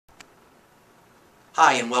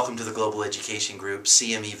Hi, and welcome to the Global Education Group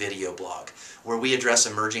CME video blog, where we address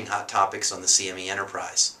emerging hot topics on the CME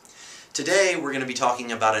enterprise. Today we're going to be talking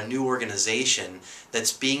about a new organization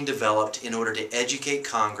that's being developed in order to educate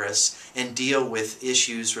Congress and deal with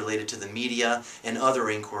issues related to the media and other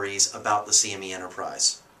inquiries about the CME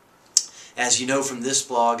enterprise. As you know from this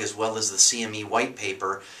blog, as well as the CME white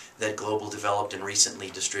paper that Global developed and recently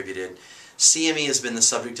distributed, CME has been the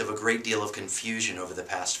subject of a great deal of confusion over the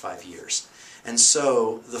past 5 years. And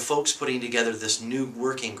so the folks putting together this new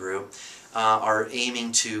working group are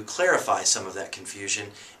aiming to clarify some of that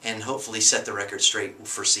confusion and hopefully set the record straight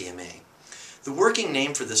for CME. The working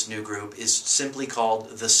name for this new group is simply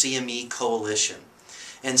called the CME Coalition.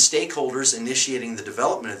 And stakeholders initiating the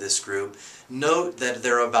development of this group note that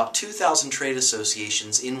there are about 2,000 trade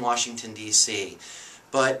associations in Washington, D.C.,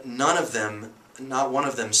 but not one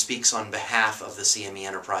of them speaks on behalf of the CME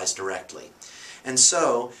enterprise directly. And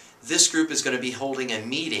so this group is going to be holding a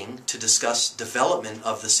meeting to discuss development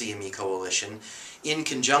of the CME Coalition in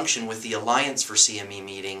conjunction with the Alliance for CME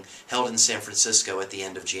meeting held in San Francisco at the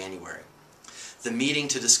end of January. The meeting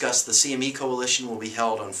to discuss the CME Coalition will be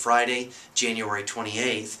held on Friday, January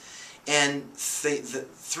 28th, and the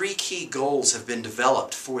three key goals have been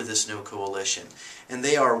developed for this new coalition. And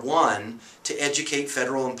they are: one, to educate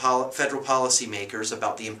federal policymakers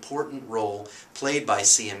about the important role played by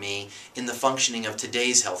CME in the functioning of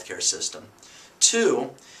today's healthcare system.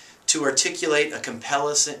 Two, to articulate a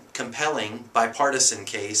compelling bipartisan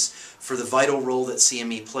case for the vital role that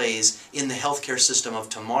CME plays in the healthcare system of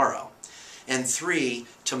tomorrow. And three,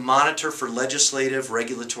 to monitor for legislative,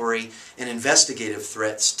 regulatory, and investigative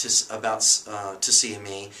threats to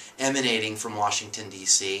CME emanating from Washington,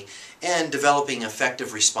 D.C., and developing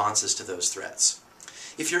effective responses to those threats.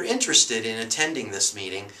 If you're interested in attending this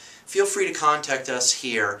meeting, feel free to contact us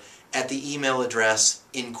here at the email address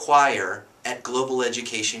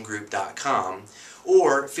inquire@globaleducationgroup.com,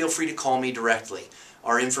 or feel free to call me directly.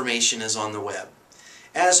 Our information is on the web.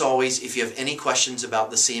 As always, if you have any questions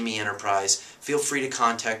about the CME enterprise, feel free to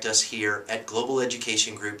contact us here at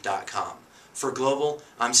globaleducationgroup.com. For Global,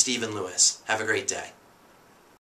 I'm Stephen Lewis. Have a great day.